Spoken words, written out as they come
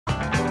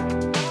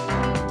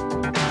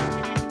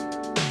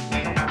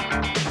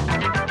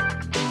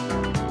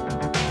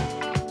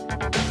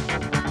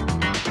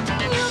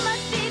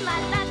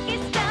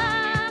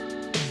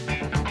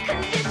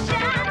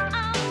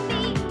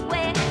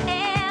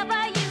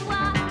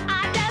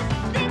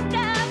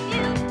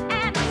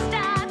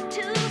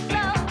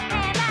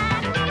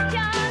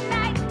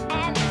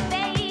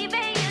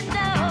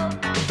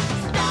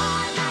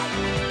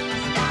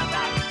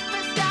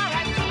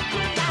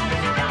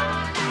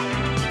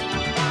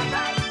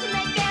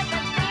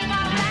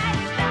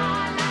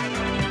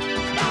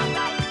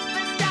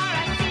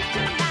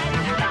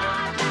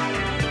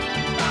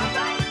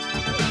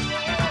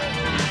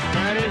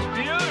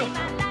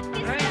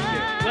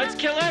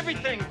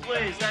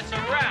ladies, that's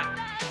a wrap.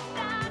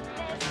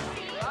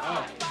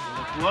 Oh,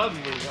 you look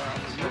lovely.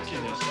 Look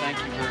at this. Thank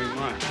you very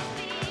much.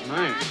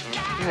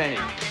 Nice. Okay.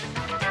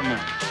 Come on.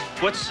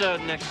 What's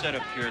next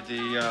setup here?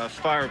 The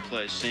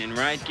fireplace scene,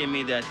 right? Give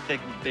me that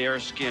thick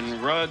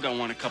bearskin rug. I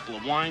want a couple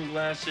of wine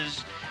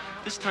glasses.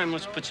 This time,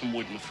 let's put some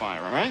wood in the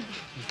fire, all right?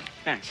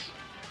 Thanks.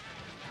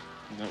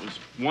 That was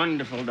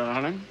wonderful,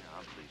 darling.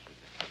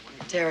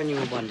 Darren, you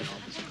were wonderful.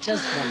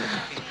 Just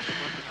wonderful.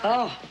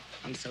 Oh,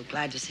 I'm so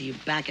glad to see you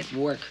back at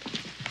work.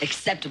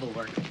 Acceptable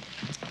work.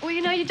 Well,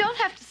 you know, you don't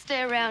have to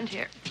stay around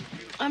here.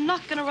 I'm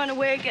not going to run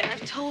away again,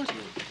 I've told you.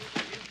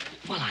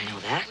 Well, I know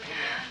that.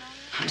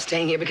 I'm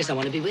staying here because I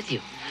want to be with you.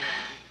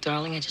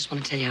 Darling, I just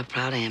want to tell you how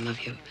proud I am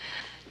of you.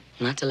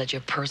 Not to let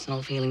your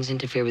personal feelings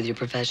interfere with your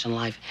professional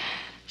life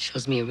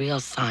shows me a real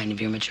sign of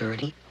your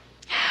maturity.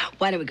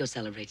 Why don't we go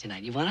celebrate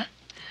tonight? You wanna?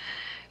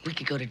 We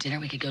could go to dinner,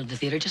 we could go to the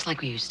theater just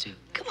like we used to.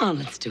 Come on,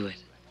 let's do it.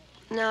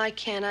 No, I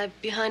can't. I'm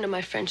behind on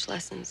my French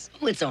lessons.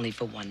 Oh, it's only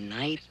for one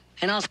night.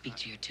 And I'll speak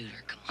to your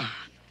tutor. Come on.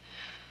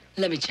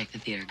 Let me check the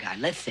theater guide.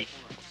 Let's see.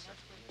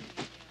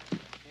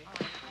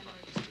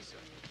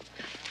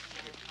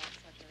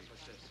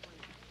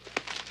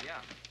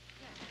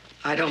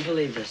 I don't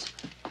believe this.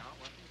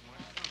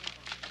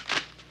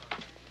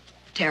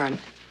 Taryn,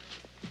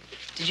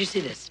 did you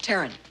see this?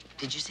 Taryn,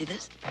 did you see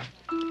this?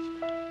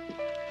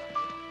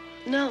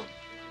 No.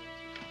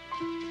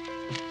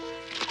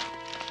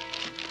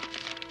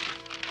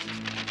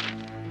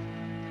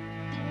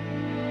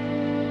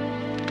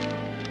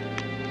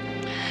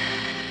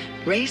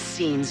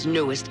 Racine's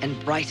newest and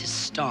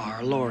brightest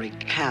star, Laurie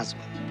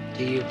Caswell.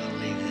 Do you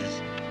believe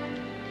this?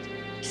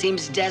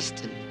 Seems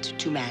destined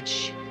to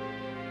match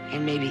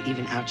and maybe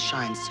even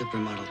outshine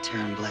supermodel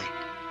Taryn Blake.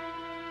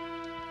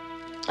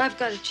 I've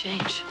got to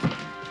change.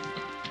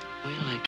 Well, I